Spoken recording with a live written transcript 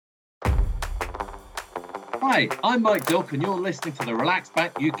Hi, I'm Mike Dilk and you're listening to the Relax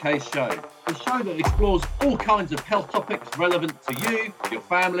Back UK show, the show that explores all kinds of health topics relevant to you, your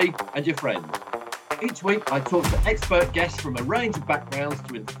family and your friends. Each week I talk to expert guests from a range of backgrounds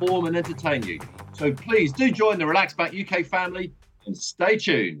to inform and entertain you. So please do join the Relax Back UK family and stay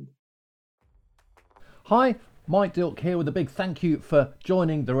tuned. Hi, Mike Dilk here with a big thank you for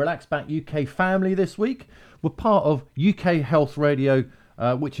joining the Relax Back UK family this week. We're part of UK Health Radio,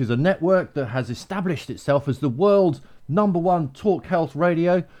 which is a network that has established itself as the world's #1 talk health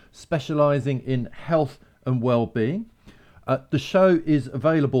radio, specialising in health and well-being. The show is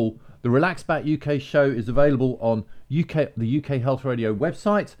available, the Relax Back UK show is available on the UK Health Radio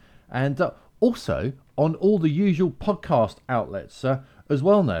website and also on all the usual podcast outlets as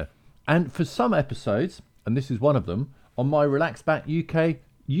well now. And for some episodes, and this is one of them, on my Relax Back UK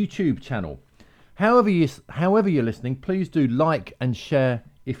YouTube channel. However you're listening, please do like and share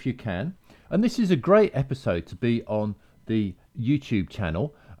if you can. And this is a great episode to be on the YouTube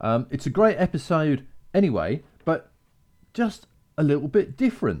channel. It's a great episode anyway, but just a little bit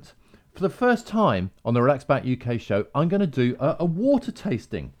different. For the first time on the Relax Back UK show, I'm going to do a water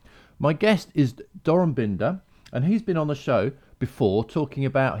tasting. My guest is Doran Binder, and he's been on the show before talking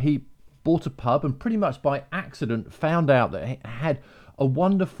about he bought a pub and pretty much by accident found out that it had a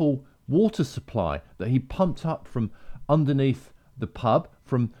wonderful water supply that he pumped up from underneath the pub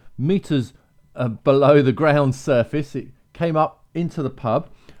from meters below the ground surface. It came up into the pub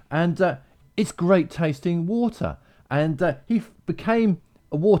and it's great tasting water. And he became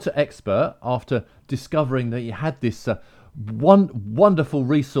a water expert after discovering that he had this wonderful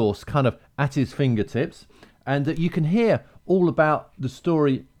resource kind of at his fingertips. And you can hear all about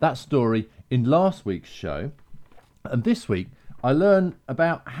that story in last week's show. And this week I learn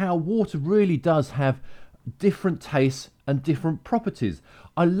about how water really does have different tastes and different properties.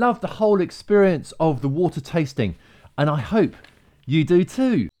 I love the whole experience of the water tasting, and I hope you do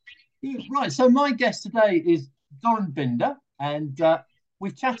too. Right, so my guest today is Doran Binder, and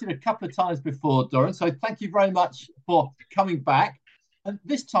we've chatted a couple of times before, Doran, so thank you very much for coming back. And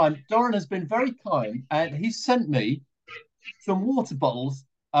this time, Doran has been very kind, and he's sent me some water bottles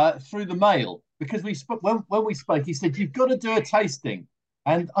through the mail because when we spoke, he said you've got to do a tasting,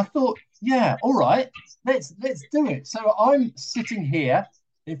 and I thought, yeah, all right, let's do it. So I'm sitting here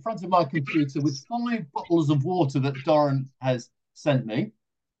in front of my computer with 5 bottles of water that Doran has sent me,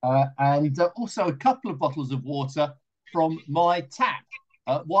 and also a couple of bottles of water from my tap.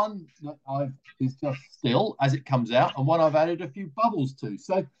 One that is just still as it comes out, and one I've added a few bubbles to.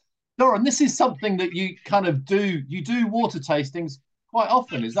 So, Doran, this is something that you kind of do. You do water tastings quite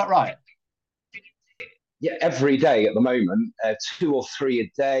often, is that right? Yeah, every day at the moment, 2 or 3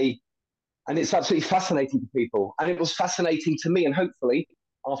 a day. And it's absolutely fascinating to people. And it was fascinating to me. And hopefully,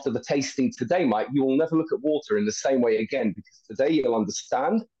 after the tasting today, Mike, you will never look at water in the same way again, because today you'll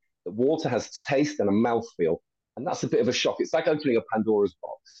understand that water has taste and a mouthfeel. And that's a bit of a shock. It's like opening a Pandora's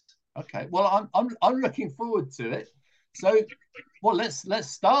box. Okay. Well, I'm looking forward to it. So, well,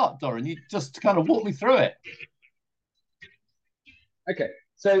 let's start, Doran. You just kind of walk me through it. Okay.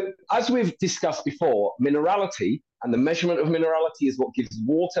 So, as we've discussed before, minerality and the measurement of minerality is what gives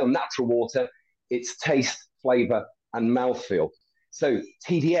water, natural water, its taste, flavor, and mouthfeel. So,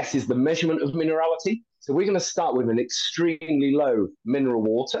 TDS is the measurement of minerality. So, we're going to start with an extremely low mineral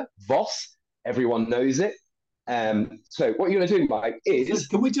water, VOS. Everyone knows it. So what you're going to do, Mike, is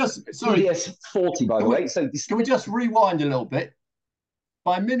can we just TDS 40, by the way. So can we just rewind a little bit?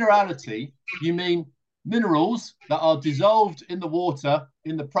 By minerality, you mean minerals that are dissolved in the water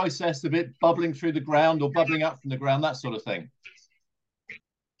in the process of it bubbling through the ground or bubbling up from the ground, that sort of thing.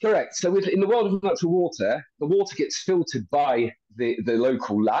 Correct. So in the world of natural water, the water gets filtered by the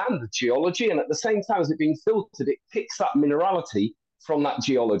local land, the geology, and at the same time as it being filtered, it picks up minerality from that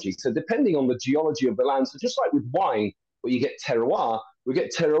geology. So depending on the geology of the land, so just like with wine, where you get terroir, we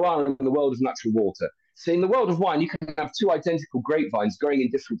get terroir in the world of natural water. So in the world of wine, you can have 2 identical grapevines growing in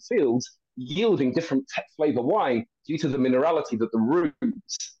different fields, yielding different flavor wine due to the minerality that the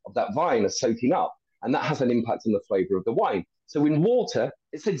roots of that vine are soaking up. And that has an impact on the flavor of the wine. So in water,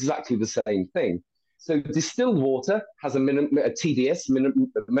 it's exactly the same thing. So distilled water has a TDS,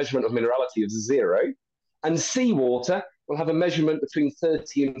 measurement of minerality of 0, and seawater will have a measurement between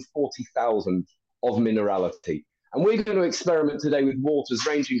 30 and 40,000 of minerality. And we're going to experiment today with waters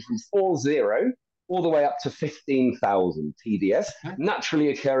ranging from 40 all the way up to 15,000 TDS, naturally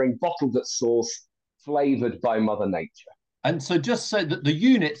occurring, bottled at source, flavored by Mother Nature. And so just say that the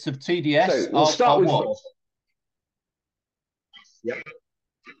units of TDS so we'll start with what? Yep.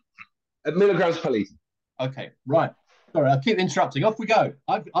 Milligrams per litre. Okay, right. Sorry, I'll keep interrupting. Off we go.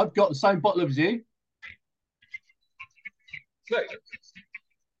 I've got the same bottle as you. So,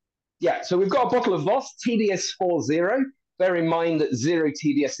 yeah, so we've got a bottle of Voss, TDS 40. Bear in mind that 0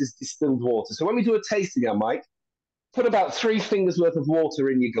 TDS is distilled water. So when we do a tasting now, Mike, put about 3 fingers worth of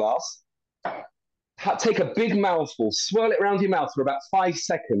water in your glass. Take a big mouthful, swirl it around your mouth for about 5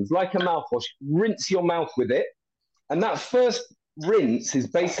 seconds, like a mouthwash. Rinse your mouth with it. And that first rinse is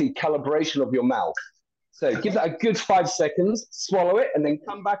basically calibration of your mouth. So give that a good 5 seconds, swallow it, and then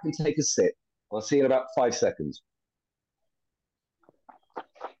come back and take a sip. I'll see you in about 5 seconds.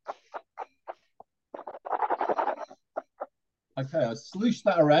 Okay, I slooshed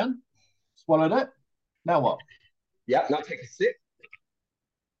that around, swallowed it. Now what? Yeah, now take a sip.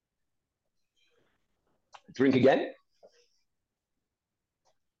 Drink again.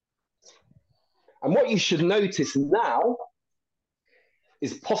 And what you should notice now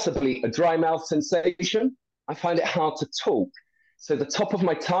is possibly a dry mouth sensation. I find it hard to talk. So the top of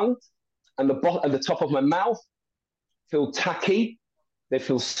my tongue and the top of my mouth feel tacky. They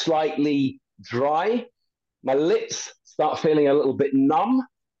feel slightly dry. My lips start feeling a little bit numb.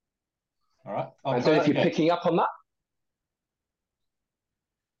 All right. I don't know if you're picking up on that.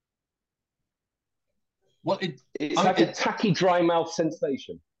 Well, it's like a tacky, dry mouth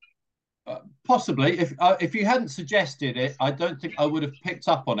sensation. Possibly. If you hadn't suggested it, I don't think I would have picked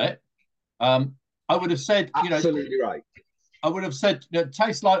up on it. I would have said, absolutely right. I would have said,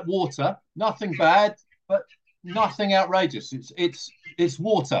 tastes like water. Nothing bad, but nothing outrageous. It's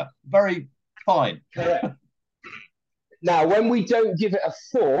water. Very fine. Correct. Now, when we don't give it a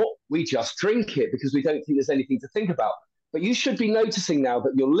thought, we just drink it because we don't think there's anything to think about. But you should be noticing now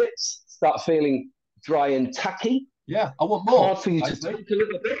that your lips start feeling dry and tacky. Yeah, I want more. Hard for you to talk a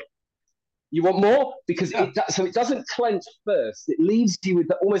little bit. You want more? Because so it doesn't clench first. It leaves you with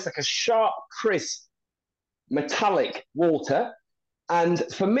almost like a sharp, crisp, metallic water. And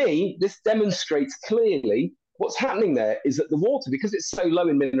for me, this demonstrates clearly what's happening there is that the water, because it's so low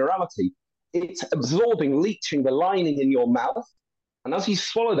in minerality, it's absorbing, leaching the lining in your mouth. And as you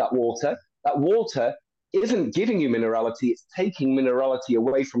swallow that water isn't giving you minerality, it's taking minerality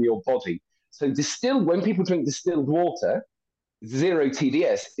away from your body. So when people drink distilled water, 0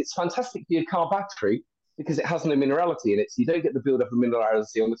 TDS, it's fantastic for your car battery because it has no minerality in it. So you don't get the buildup of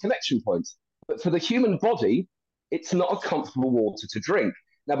minerality on the connection points. But for the human body, it's not a comfortable water to drink.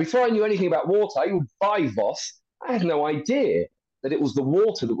 Now, before I knew anything about water, I would buy Voss. I had no idea that it was the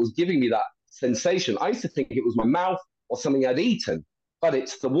water that was giving me that sensation. I used to think it was my mouth or something I'd eaten, but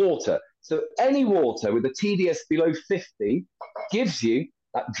it's the water. So any water with a TDS below 50 gives you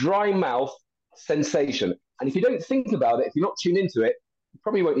that dry mouth sensation. And if you don't think about it, if you're not tuned into it, you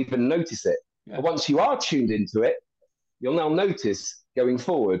probably won't even notice it. Yeah. But once you are tuned into it, you'll now notice going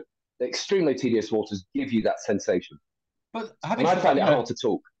forward that extreme low TDS waters give you that sensation. But I find it hard to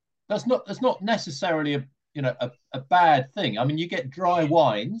talk. That's not necessarily a bad thing. I mean, you get dry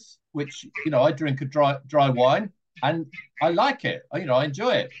wines, which I drink a dry wine, and I like it. I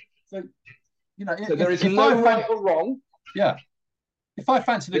enjoy it. So so there is no right or wrong. Yeah. If I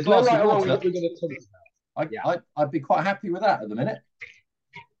fancied a glass of water, I'd be quite happy with that at the minute.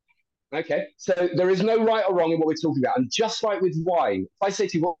 Okay, so there is no right or wrong in what we're talking about. And just like with wine, if I say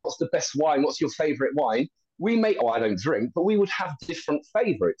to you, what's the best wine? What's your favorite wine? I don't drink, but we would have different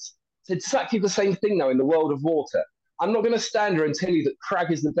favorites. It's exactly the same thing now in the world of water. I'm not going to stand here and tell you that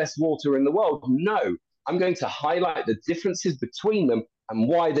Crag is the best water in the world. No, I'm going to highlight the differences between them and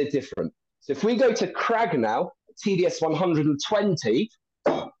why they're different. So if we go to Crag now, TDS 120,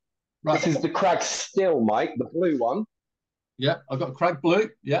 right. This is the Crag Still, Mike, the blue one. Yeah, I've got Crag Blue,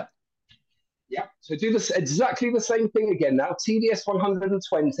 yeah. Yeah, so do this exactly the same thing again now, TDS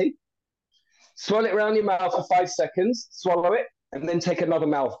 120. Swirl it around your mouth for 5 seconds, swallow it, and then take another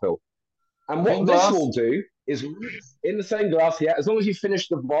mouthful. And what this will do is, in the same glass, yeah, as long as you finish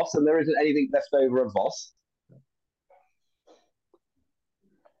the Voss and there isn't anything left over of Voss.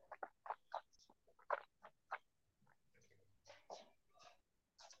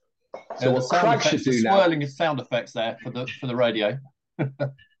 So what Crag should do now... swirling sound effects there for the radio.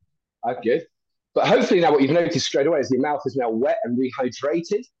 Good. But hopefully now what you've noticed straight away is your mouth is now wet and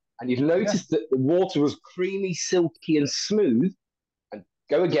rehydrated. And you've noticed that the water was creamy, silky, and smooth. And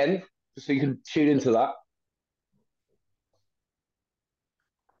go again, just so you can tune into that.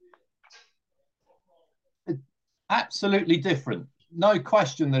 Absolutely different. No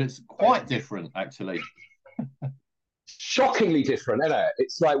question that it's quite different, actually. Shockingly different, isn't it?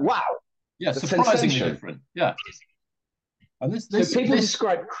 It's like, wow. Yeah, surprisingly different. Yeah. And so people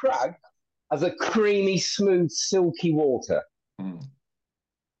describe Crag as a creamy, smooth, silky water. Mm.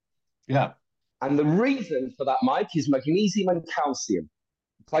 Yeah. And the reason for that, Mike, is magnesium and calcium.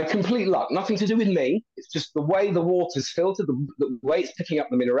 by complete luck, nothing to do with me. It's just the way the water's filtered, the way it's picking up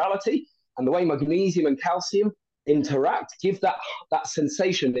the minerality, and the way magnesium and calcium interact, give that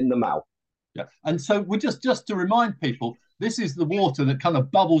sensation in the mouth. Yeah. And so we just to remind people, this is the water that kind of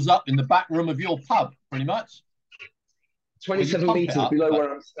bubbles up in the back room of your pub, pretty much. 27 meters below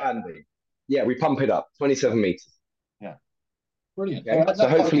where I'm standing. Yeah, we pump it up, 27 meters. Yeah. Brilliant. Okay. So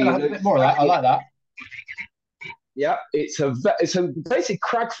hopefully you have a bit more of that. I like that. Yeah, it's basically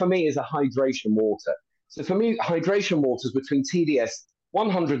Crag for me is a hydration water. So for me, hydration water is between TDS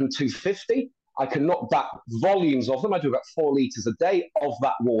 100 and 250. I can knock back volumes of them. I do about 4 liters a day of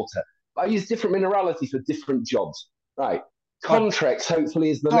that water. But I use different minerality for different jobs. Right. Contrex,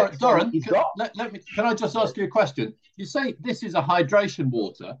 hopefully, is the next Doran, one you've got. Can I just ask you a question? You say this is a hydration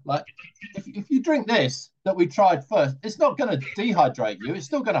water. Like, if you drink this that we tried first, it's not going to dehydrate you. It's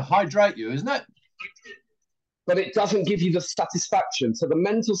still going to hydrate you, isn't it? But it doesn't give you the satisfaction. So the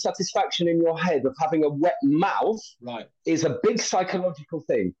mental satisfaction in your head of having a wet mouth is a big psychological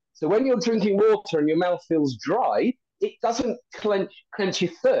thing. So when you're drinking water and your mouth feels dry, it doesn't quench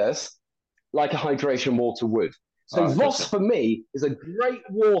your thirst like a hydration water would. So Voss for me is a great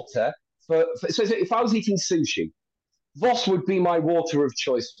water so if I was eating sushi, Voss would be my water of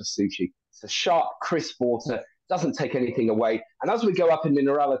choice for sushi. It's a sharp, crisp water, doesn't take anything away. And as we go up in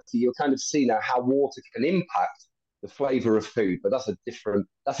minerality, you'll kind of see now how water can impact the flavor of food. But that's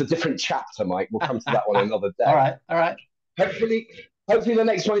a different chapter, Mike. We'll come to that one another day. All right. Hopefully the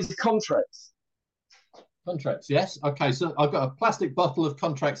next one is Contrex. Contrex, yes. Okay, so I've got a plastic bottle of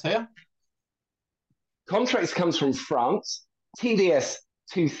Contrex here. Contrex comes from France, TDS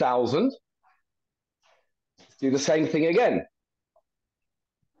 2000. Let's do the same thing again.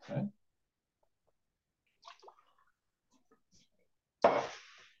 Okay.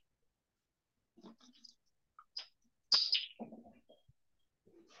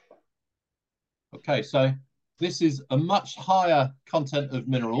 Okay, so this is a much higher content of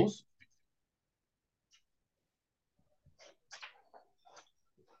minerals.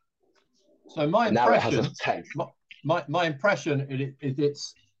 So my impression, my impression is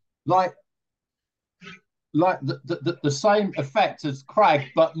it's like the same effect as Crag,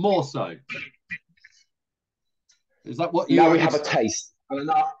 but more so. Is that what you? Now we have a taste.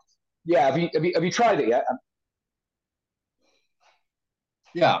 Yeah, have you tried it yet?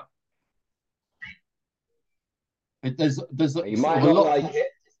 Yeah. There's you might not like it.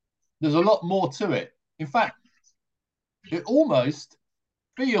 There's a lot more to it. In fact, it almost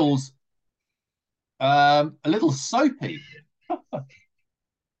feels a little soapy.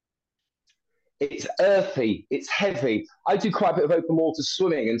 It's earthy. It's heavy. I do quite a bit of open water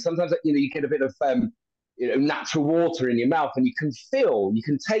swimming, and sometimes you get a bit of natural water in your mouth, and you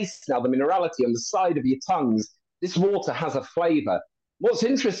can taste now the minerality on the side of your tongues. This water has a flavour. What's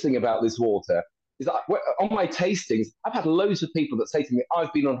interesting about this water is that on my tastings, I've had loads of people that say to me,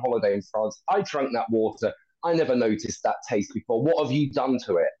 I've been on holiday in France, I drank that water, I never noticed that taste before. What have you done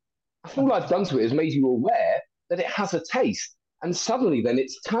to it? All I've done to it is made you aware that it has a taste. And suddenly then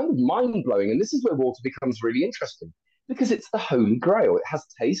it's kind of mind-blowing. And this is where water becomes really interesting because it's the holy grail. It has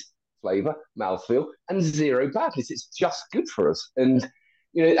taste, flavour, mouthfeel, and zero badness. It's just good for us. And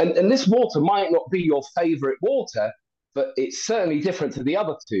and this water might not be your favourite water, but it's certainly different to the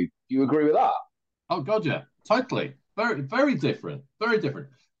other two. Do you agree with that? Oh, God, yeah, totally. Very, very different. Very different.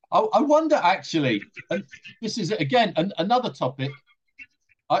 I wonder, actually, and this is, again, another topic.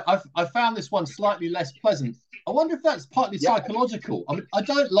 I found this one slightly less pleasant. I wonder if that's partly psychological. I mean, I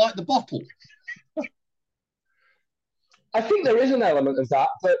don't like the bottle. I think there is an element of that,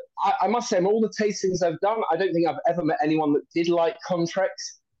 but I must say, in all the tastings I've done, I don't think I've ever met anyone that did like Contrex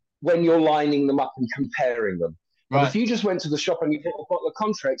when you're lining them up and comparing them. Right. But if you just went to the shop and you bought a bottle of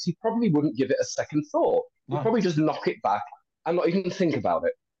Contrex, you probably wouldn't give it a second thought. You'd probably just knock it back and not even think about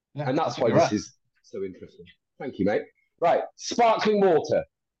it. Yeah, and that's why this is so interesting. Thank you, mate. Right, sparkling water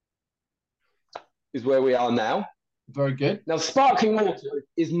is where we are now. Very good. Now, sparkling water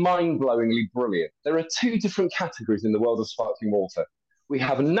is mind-blowingly brilliant. There are two different categories in the world of sparkling water. We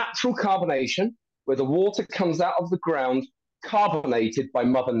have natural carbonation, where the water comes out of the ground carbonated by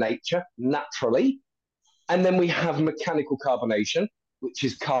Mother Nature naturally. And then we have mechanical carbonation, which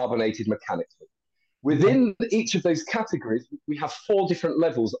is carbonated mechanically. Within each of those categories, we have 4 different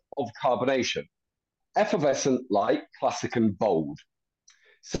levels of carbonation. Effervescent, light, classic, and bold.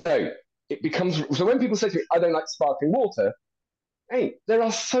 So when people say to me, I don't like sparkling water, hey, there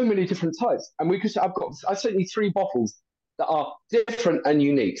are so many different types. And I sent you 3 bottles that are different and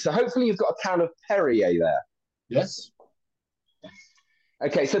unique. So hopefully you've got a can of Perrier there. Yes.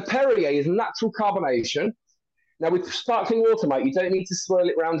 Okay, so Perrier is natural carbonation. Now, with sparkling water, Mike, you don't need to swirl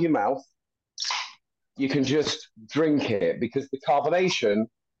it around your mouth. You can just drink it because the carbonation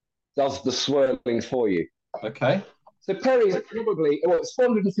does the swirling for you. Okay. So Perrier is probably, well, it's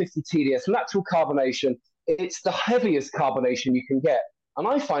 450 TDS, natural carbonation. It's the heaviest carbonation you can get. And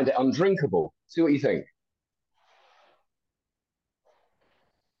I find it undrinkable. See what you think.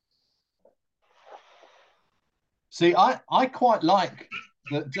 See, I quite like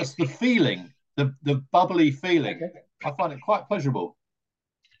just the feeling, the bubbly feeling. Okay. I find it quite pleasurable.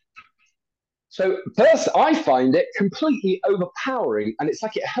 So first, I find it completely overpowering, and it's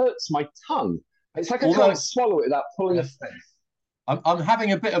like it hurts my tongue. It's like I can't swallow it without pulling a face. I'm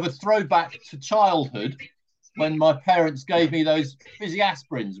having a bit of a throwback to childhood when my parents gave me those fizzy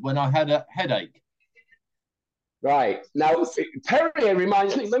aspirins when I had a headache. Right. Now, Perrier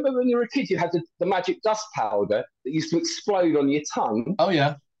reminds me, remember when you were a kid, you had the magic dust powder that used to explode on your tongue? Oh,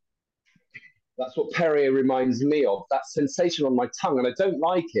 yeah. That's what Perrier reminds me of, that sensation on my tongue, and I don't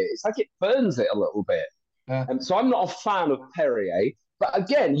like it. It's like it burns it a little bit. Yeah. So I'm not a fan of Perrier, but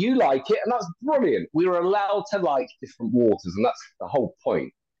again, you like it, and that's brilliant. We were allowed to like different waters, and that's the whole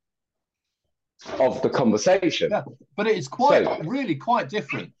point of the conversation. Yeah, but it's really quite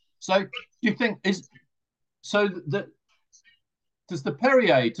different. So do you think does the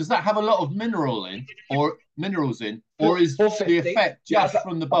Perrier, does that have a lot of minerals in, or is the effect just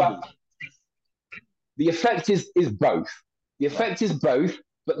from the bubbles? The effect is both. The effect is both,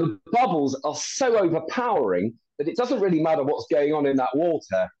 but the bubbles are so overpowering that it doesn't really matter what's going on in that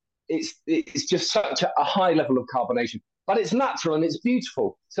water. It's just such a high level of carbonation, but it's natural and it's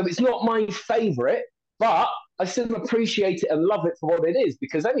beautiful. So it's not my favorite, but I still appreciate it and love it for what it is,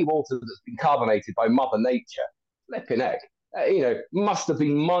 because any water that's been carbonated by Mother Nature, flipping heck, must have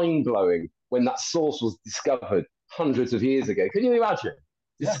been mind-blowing when that source was discovered hundreds of years ago. Can you imagine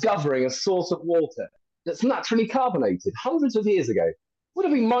discovering a source of water that's naturally carbonated hundreds of years ago? Would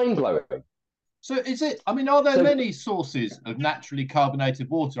have been mind-blowing. So are there many sources of naturally carbonated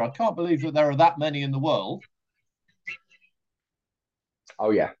water? I can't believe that there are that many in the world. Oh,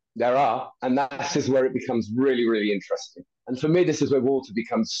 yeah, there are. And that is where it becomes really, really interesting. And for me, this is where water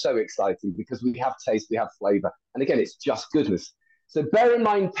becomes so exciting, because we have taste, we have flavor. And again, it's just goodness. So bear in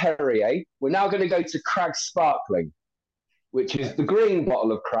mind Perrier. We're now going to go to Crag Sparkling, which is the green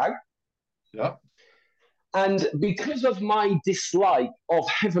bottle of Crag. Yeah. And because of my dislike of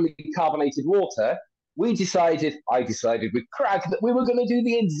heavily carbonated water, I decided with Crag that we were going to do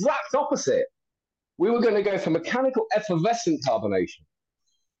the exact opposite. We were going to go for mechanical effervescent carbonation,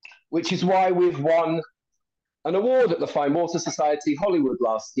 which is why we've won an award at the Fine Water Society Hollywood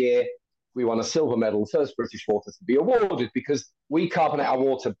last year. We won a silver medal, first British water to be awarded, because we carbonate our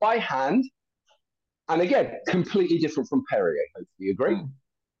water by hand. And again, completely different from Perrier. Hopefully you agree.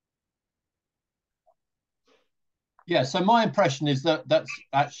 Yeah, so my impression is that's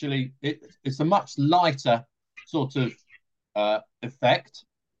actually, it's a much lighter sort of effect.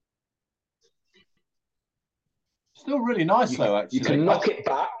 Still really nice though, actually. You can knock it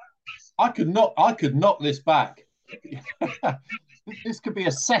back. I could knock this back. This could be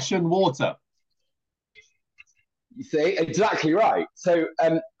a session water. You see, exactly right. So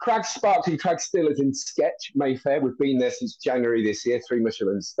Crag Sparkling, Crag Still is in Sketch, Mayfair. We've been there since January this year, 3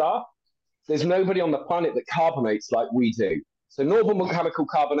 Michelin star. There's nobody on the planet that carbonates like we do. So normal mechanical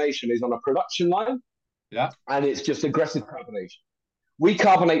carbonation is on a production line. Yeah. And it's just aggressive carbonation. We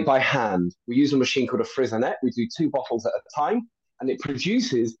carbonate by hand. We use a machine called a Frisonette. We do 2 bottles at a time, and it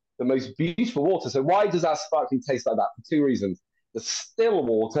produces the most beautiful water. So why does our sparkling taste like that? For 2 reasons. The still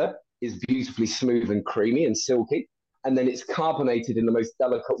water is beautifully smooth and creamy and silky, and then it's carbonated in the most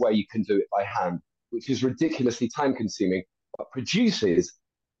delicate way you can do it by hand, which is ridiculously time consuming, but produces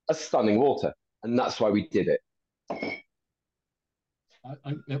a stunning water. And that's why we did it.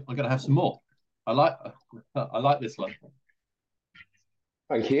 I'm going to have some more. I like this one.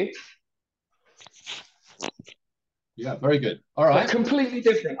 Thank you. Yeah, very good. All right. They're completely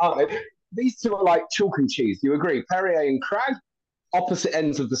different, aren't they? These two are like chalk and cheese. Do you agree? Perrier and Crag, opposite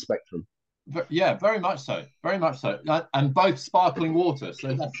ends of the spectrum. Yeah, very much so. Very much so. And both sparkling water.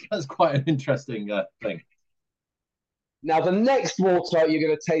 So that's quite an interesting thing. Now, the next water you're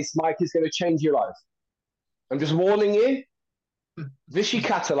going to taste, Mike, is going to change your life. I'm just warning you. Vichy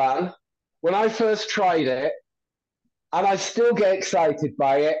Catalan, when I first tried it, and I still get excited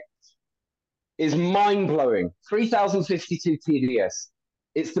by it, is mind-blowing. 3,052 TDS.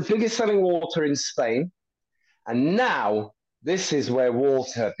 It's the biggest selling water in Spain. And now, this is where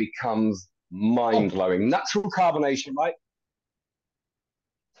water becomes mind-blowing. Natural carbonation, right?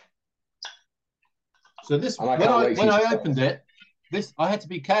 So this, when I opened it, I had to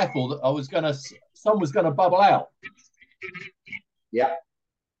be careful that I was going to some was going to bubble out. Yeah.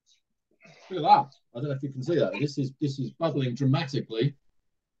 Look at that. I don't know if you can see that. This is bubbling dramatically.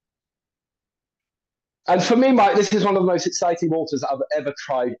 And for me, Mike, this is one of the most exciting waters I've ever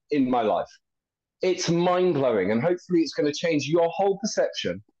tried in my life. It's mind-blowing, and hopefully it's going to change your whole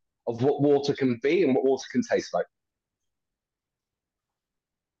perception of what water can be and what water can taste like.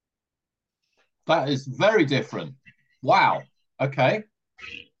 That is very different. Wow. Okay.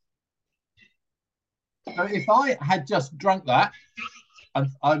 So if I had just drunk that,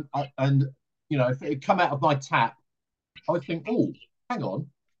 and you know, if it had come out of my tap, I would think, oh, hang on,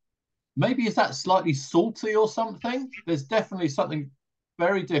 maybe is that slightly salty or something? There's definitely something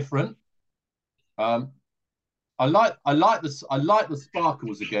very different. I like the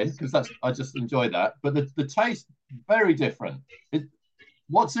sparkles again because I just enjoy that. But the taste very different.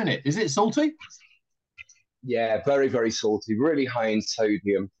 What's in it? Is it salty? Yeah, very, very salty, really high in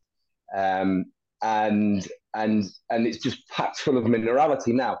sodium, um, and it's just packed full of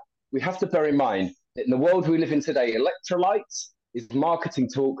minerality. Now we have to bear in mind that in the world we live in today, electrolytes is marketing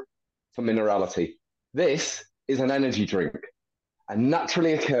talk for minerality. This is an energy drink, a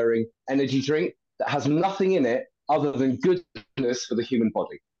naturally occurring energy drink that has nothing in it other than goodness for the human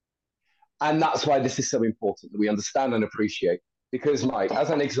body. And that's why this is so important that we understand and appreciate. Because, Mike, as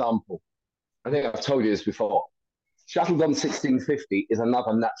an example, I think I've told you this before, Chateaubriand 1650 is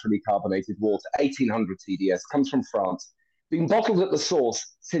another naturally carbonated water, 1800 TDS, comes from France, been bottled at the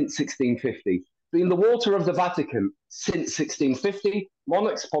source since 1650, been the water of the Vatican since 1650,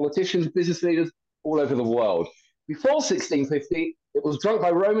 monarchs, politicians, business leaders all over the world. Before 1650, it was drunk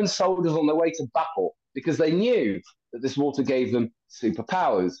by Roman soldiers on their way to battle because they knew that this water gave them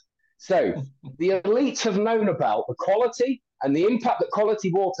superpowers. So the elites have known about the quality and the impact that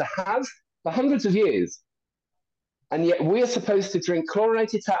quality water has for hundreds of years. And yet we're supposed to drink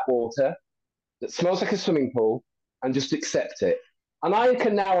chlorinated tap water that smells like a swimming pool and just accept it. And I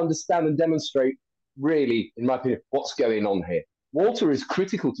can now understand and demonstrate, really, in my opinion, what's going on here. Water is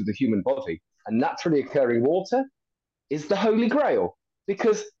critical to the human body, and naturally occurring water is the holy grail.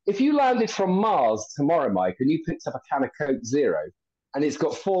 Because if you landed from Mars tomorrow, Mike, and you picked up a can of Coke Zero, and it's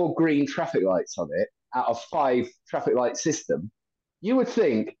got 4 green traffic lights on it out of 5 traffic light system, you would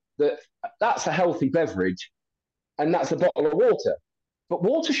think that that's a healthy beverage and that's a bottle of water. But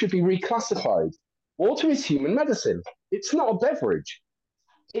water should be reclassified. Water is human medicine. It's not a beverage.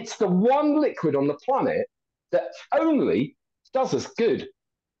 It's the one liquid on the planet that only does us good.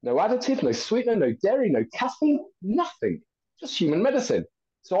 No additive, no sweetener, no dairy, no caffeine, nothing. Just human medicine.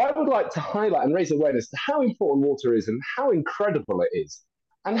 So I would like to highlight and raise awareness to how important water is and how incredible it is,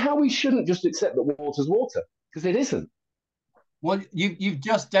 and how we shouldn't just accept that water's water, because it isn't. Well, you've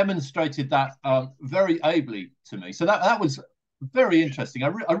just demonstrated that very ably to me. So that was very interesting.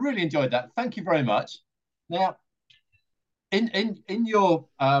 I really enjoyed that. Thank you very much. Now, in your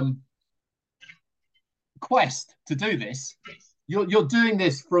quest to do this, you're doing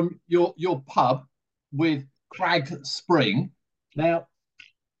this from your pub with Crag Spring. Now,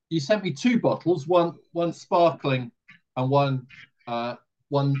 you sent me 2 bottles, one sparkling and one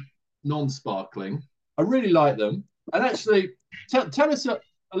non-sparkling. I really like them. And actually, tell us a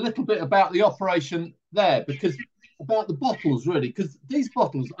little bit about the operation there, because about the bottles, really, because these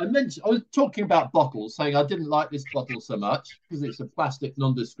bottles, I was talking about bottles, saying I didn't like this bottle so much because it's a plastic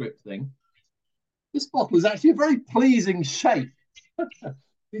nondescript thing. This bottle is actually a very pleasing shape.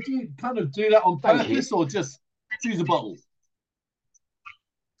 Did you kind of do that on purpose or just choose a bottle?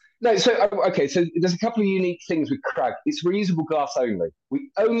 No, so okay, so there's a couple of unique things with Crag. It's reusable glass only. We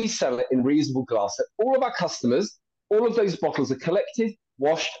only sell it in reusable glass. So all of our customers, all of those bottles are collected,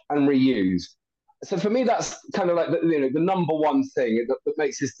 washed, and reused. So for me, that's kind of like the number one thing that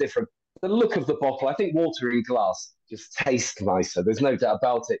makes this different. The look of the bottle. I think water in glass just tastes nicer. There's no doubt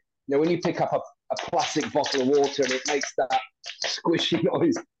about it. You know, when you pick up a plastic bottle of water and it makes that squishy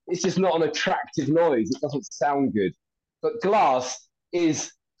noise, it's just not an attractive noise. It doesn't sound good. But glass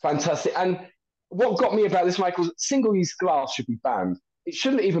is fantastic. And what got me about this, Michael, is single-use glass should be banned. It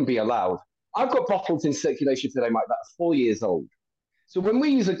shouldn't even be allowed. I've got bottles in circulation today, Mike, that are 4 years old. So when we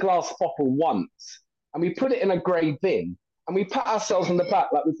use a glass bottle once and we put it in a grey bin and we pat ourselves on the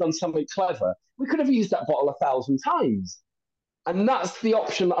back like we've done something clever, we could have used that bottle 1,000 times. And that's the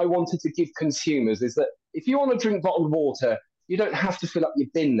option that I wanted to give consumers, is that if you want to drink bottled water, you don't have to fill up your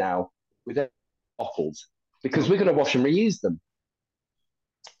bin now with bottles, because we're going to wash and reuse them.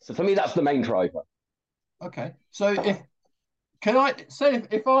 So for me, that's the main driver. Okay. So if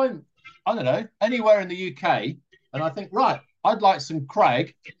I'm, I don't know, anywhere in the UK and I think, right, I'd like some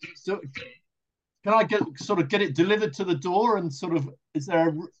Crag. So can I get it delivered to the door, and sort of, is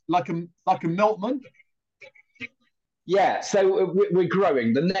there like a milkman? Yeah, so we're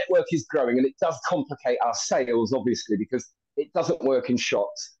growing. The network is growing, and it does complicate our sales, obviously, because it doesn't work in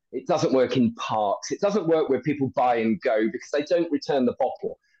shops. It doesn't work in parks. It doesn't work where people buy and go because they don't return the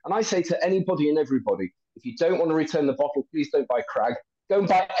bottle. And I say to anybody and everybody, if you don't want to return the bottle, please don't buy Crag. Go and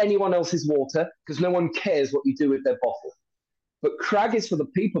buy anyone else's water because no one cares what you do with their bottle. But Crag is for the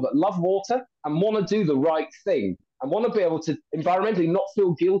people that love water and want to do the right thing and want to be able to environmentally not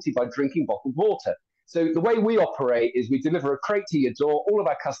feel guilty by drinking bottled water. So the way we operate is we deliver a crate to your door. All of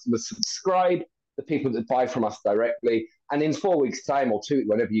our customers subscribe, the people that buy from us directly. And in 4 weeks' time or two,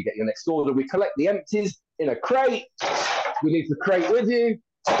 whenever you get your next order, we collect the empties in a crate. We leave the crate with you.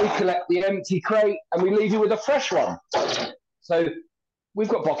 We collect the empty crate and we leave you with a fresh one. So we've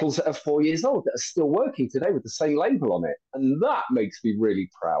got bottles that are 4 years old that are still working today with the same label on it. And that makes me really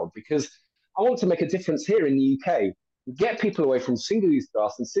proud because I want to make a difference here in the UK. Get people away from single-use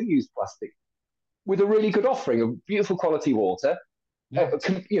glass and single-use plastic with a really good offering of beautiful quality water,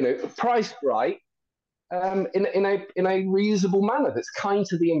 priced right, in a reasonable manner that's kind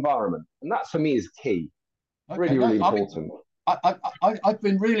to the environment. And that for me is key. Okay, really important. I've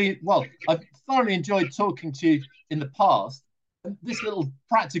been I've thoroughly enjoyed talking to you in the past. This little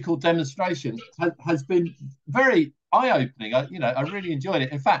practical demonstration has been very eye-opening. I really enjoyed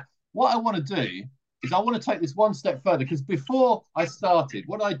it. In fact, what I want to do is I want to take this one step further, because before I started,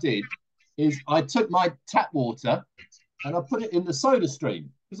 what I did is I took my tap water and I put it in the soda stream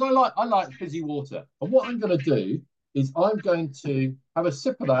because I like fizzy water. And what I'm going to do is I'm going to have a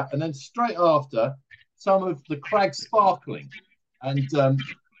sip of that, and then straight after some of the Crag sparkling. And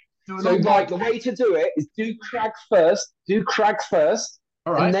Mike, the way to do it is do Crag first,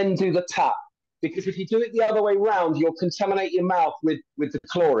 all right, and then do the tap. Because if you do it the other way round, you'll contaminate your mouth with the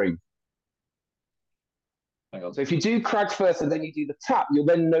chlorine. Hang on. So if you do Crag first and then you do the tap, you'll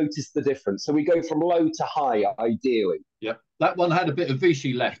then notice the difference. So we go from low to high, ideally. Yeah, that one had a bit of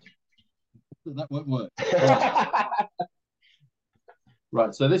Vichy left. That won't work.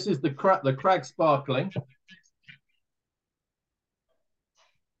 Right, so this is the Crag sparkling.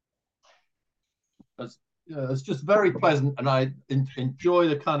 It's just very pleasant, and I enjoy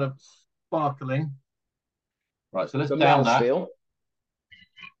the kind of sparkling. Right, so let's down that. Feel.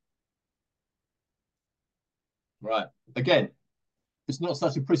 Right, again, it's not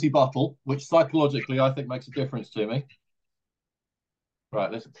such a pretty bottle, which psychologically I think makes a difference to me.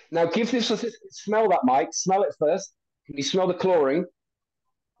 Right, let's... Now give this a smell, that Mike. Smell it first. Can you smell the chlorine?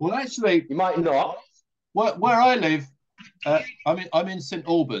 Well, actually, you might not. Where I live, I'm in St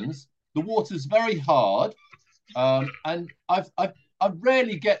Albans. The water's very hard, and I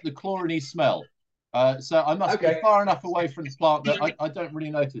rarely get the chlorine smell. So I must be far enough away from the plant that I don't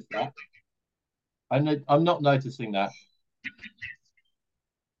really notice that. I'm not noticing that.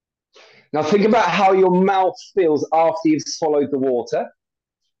 Now think about how your mouth feels after you've swallowed the water.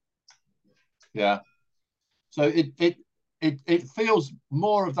 Yeah. So it feels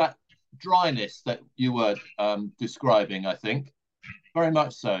more of that dryness that you were describing, I think. Very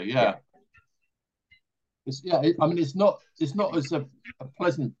much so, yeah. It's not as a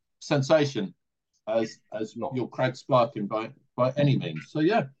pleasant sensation as your Crag sparkling by any means. So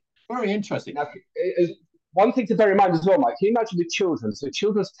yeah, very interesting. Now, one thing to bear in mind as well, Mike. Can you imagine with children? So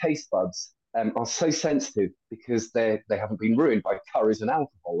children's taste buds are so sensitive because they haven't been ruined by curries and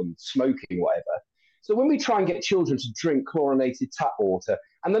alcohol and smoking, whatever. So when we try and get children to drink chlorinated tap water,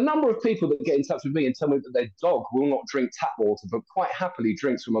 and the number of people that get in touch with me and tell me that their dog will not drink tap water, but quite happily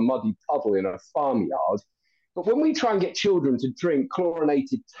drinks from a muddy puddle in a farmyard. But when we try and get children to drink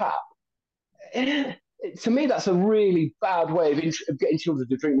chlorinated tap, to me, that's a really bad way of getting children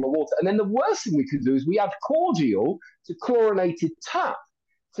to drink more water. And then the worst thing we could do is we add cordial to chlorinated tap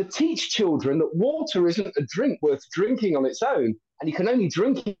to teach children that water isn't a drink worth drinking on its own, and you can only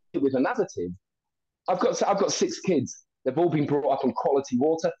drink it with an additive. I've got 6 kids. They've all been brought up on quality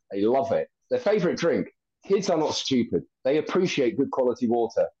water. They love it. Their favorite drink. Kids are not stupid. They appreciate good quality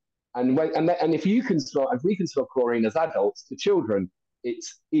water. And if we can smell chlorine as adults to children,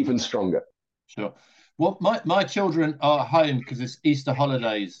 it's even stronger. Sure. Well, my children are home because it's Easter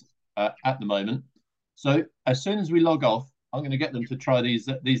holidays at the moment. So as soon as we log off, I'm going to get them to try these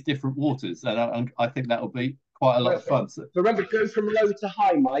different waters, and I think that will be quite a lot of fun. So remember, go from low to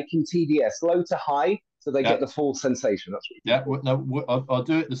high, Mike, in TDS. Low to high, so they get the full sensation. That's what I'll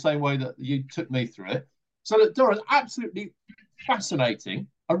do it the same way that you took me through it. So look, Doran, absolutely fascinating.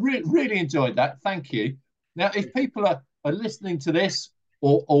 I really enjoyed that. Thank you. Now, if people are listening to this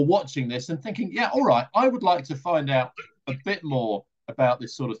or watching this and thinking, yeah, all right, I would like to find out a bit more about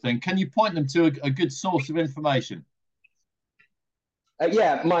this sort of thing, can you point them to a good source of information?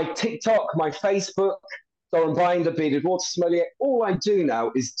 Yeah, my TikTok, my Facebook, Doran Binder, Bearded Water Sommelier. All I do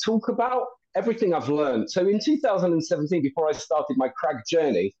now is talk about everything I've learned. So in 2017, before I started my crag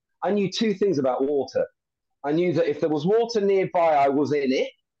journey, I knew two things about water. I knew that if there was water nearby, I was in it.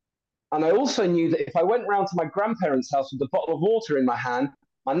 And I also knew that if I went round to my grandparents' house with a bottle of water in my hand,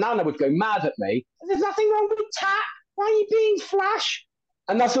 my nana would go mad at me. There's nothing wrong with tap. Why are you being flash?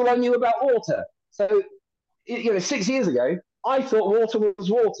 And that's all I knew about water. So, 6 years ago, I thought water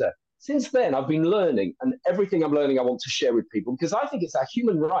was water. Since then, I've been learning, and everything I'm learning, I want to share with people because I think it's our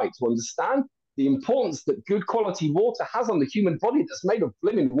human right to understand the importance that good quality water has on the human body that's made of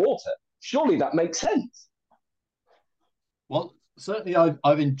blimmin' water. Surely that makes sense. Well, certainly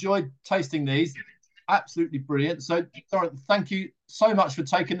I've enjoyed tasting these. Absolutely brilliant. So, Doran, thank you so much for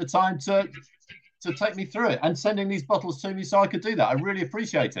taking the time to take me through it and sending these bottles to me so I could do that. I really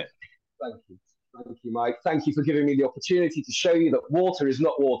appreciate it. Thank you. Thank you, Mike. Thank you for giving me the opportunity to show you that water is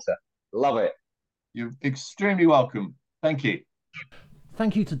not water. Love it. You're extremely welcome. Thank you.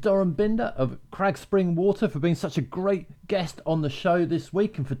 Thank you to Doran Binder of Crag Spring Water for being such a great guest on the show this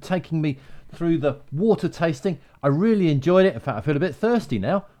week and for taking me through the water tasting. I really enjoyed it. In fact, I feel a bit thirsty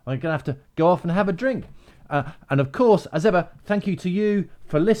now. I'm going to have to go off and have a drink. And of course, as ever, thank you to you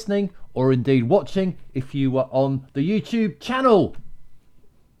for listening or indeed watching if you were on the YouTube channel.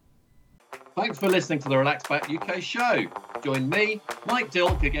 Thanks for listening to the Relax Back UK show. Join me, Mike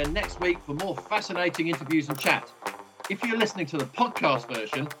Dilk, again next week for more fascinating interviews and chat. If you're listening to the podcast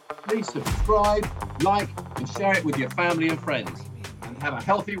version, please subscribe, like, and share it with your family and friends. And have a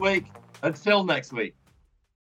healthy week. Until next week.